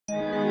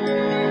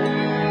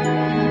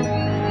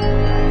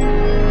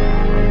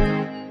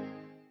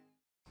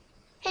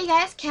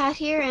guys, Kat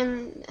here,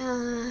 and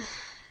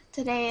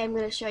today I'm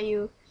going to show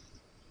you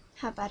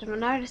how bad of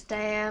an artist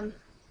I am.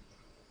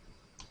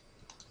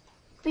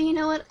 But you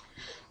know what?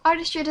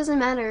 Artistry doesn't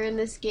matter in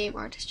this game.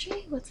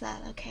 Artistry? What's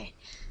that? Okay.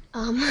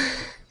 I'm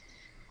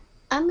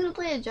going to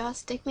play a Draw A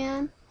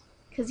Stickman,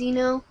 because you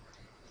know,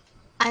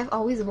 I've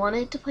always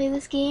wanted to play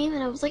this game,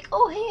 and I was like,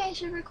 oh hey, I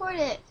should record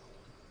it.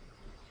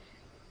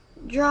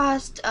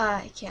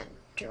 I can't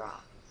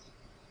draw.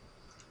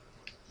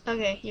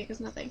 Okay, here goes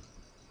nothing.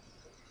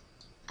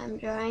 I'm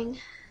drawing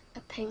a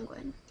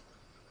penguin.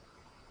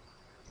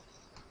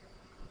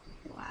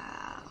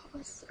 Wow,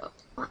 so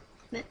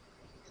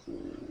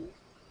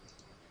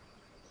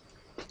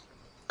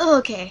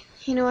okay,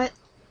 you know what?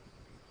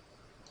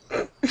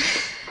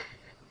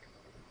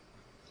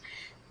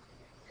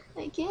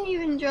 I can't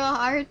even draw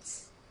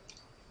hearts.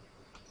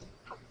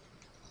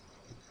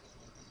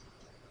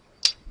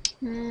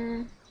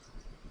 No.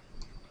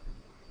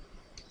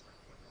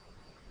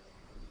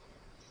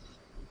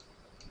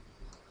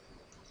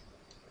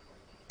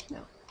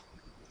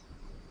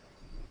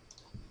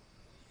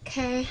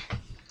 Okay.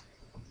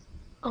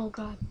 Oh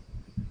god.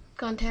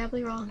 Gone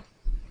terribly wrong.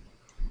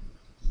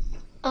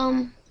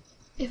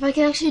 If I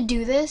can actually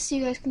do this,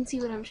 you guys can see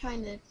what I'm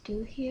trying to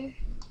do here.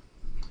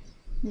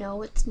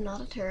 No, it's not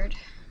a turd.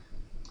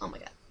 Oh my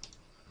god.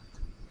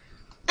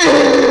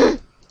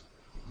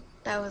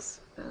 That was...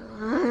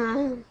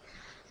 you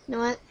know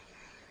what?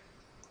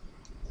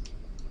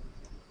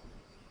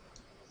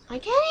 I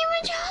can't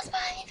even draw a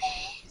smiley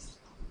face!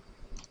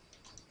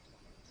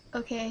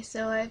 Okay,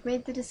 so I've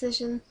made the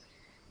decision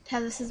to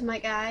have this as my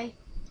guy.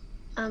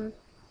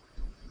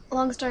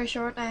 Long story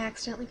short, I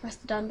accidentally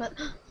pressed the done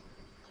button.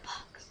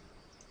 Box.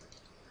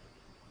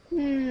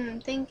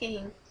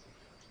 Thinking.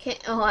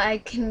 Oh, I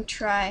can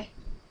try.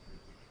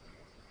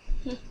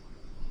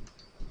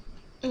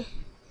 Oh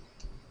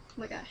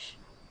my gosh.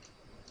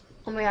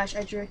 Oh my gosh,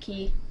 I drew a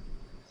key.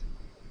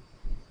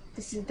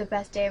 This is the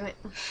best day of my...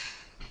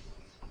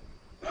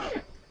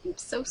 I'm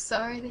so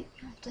sorry that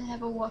you have to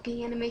have a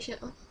walking animation.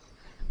 Oh,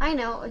 I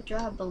know,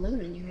 draw a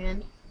balloon in your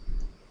hand.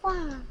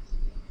 Wow.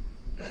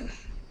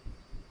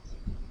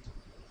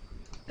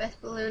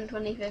 Best balloon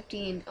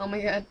 2015. Oh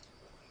my god.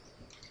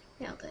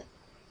 Nailed it.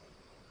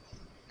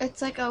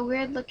 It's like a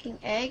weird looking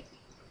egg.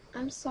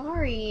 I'm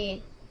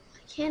sorry. I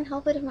can't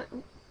help it if my...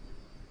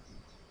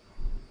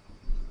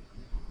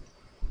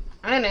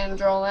 I didn't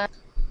draw that.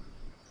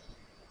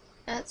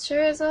 That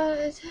sure is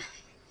a...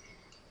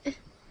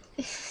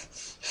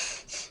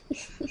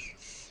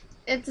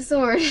 It's a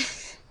sword.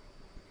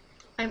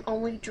 I'm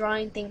only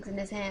drawing things in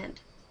his hand.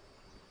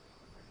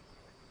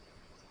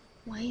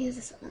 Why is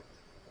this?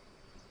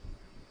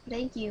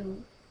 Thank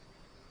you,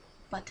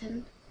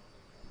 button.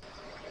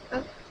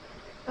 Oh,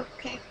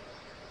 okay.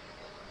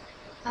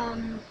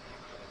 Can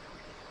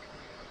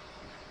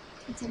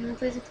someone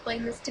please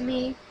explain this to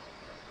me?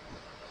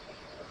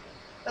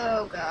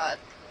 Oh god.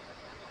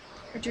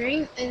 A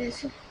dream?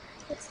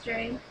 Let's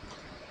dream.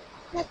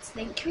 Let's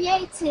think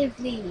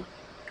creatively.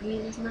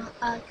 Green is not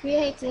a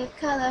creative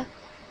color.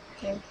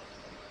 Okay.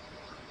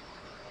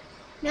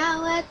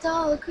 Now let's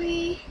all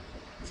agree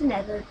to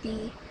never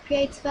be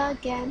creative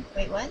again.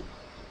 Wait, what?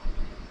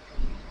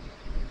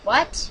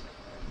 What?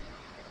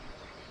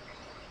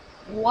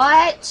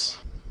 What?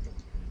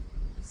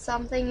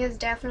 Something is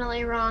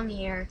definitely wrong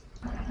here.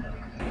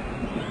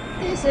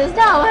 This is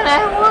not what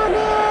I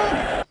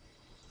wanted!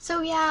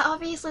 So yeah,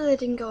 obviously that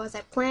didn't go as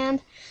I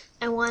planned.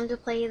 I wanted to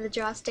play the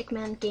Draw A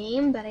Stickman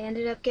game, but I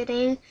ended up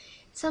getting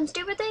some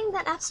stupid thing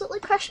that absolutely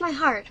crushed my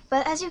heart.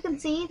 But as you can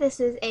see, this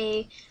is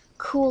a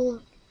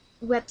cool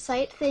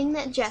website thing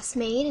that Jess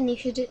made, and you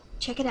should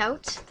check it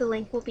out. The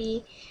link will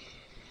be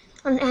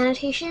on an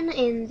annotation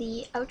in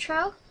the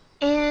outro.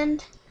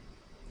 And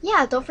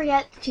yeah, don't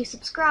forget to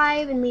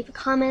subscribe and leave a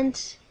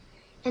comment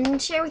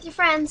and share with your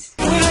friends.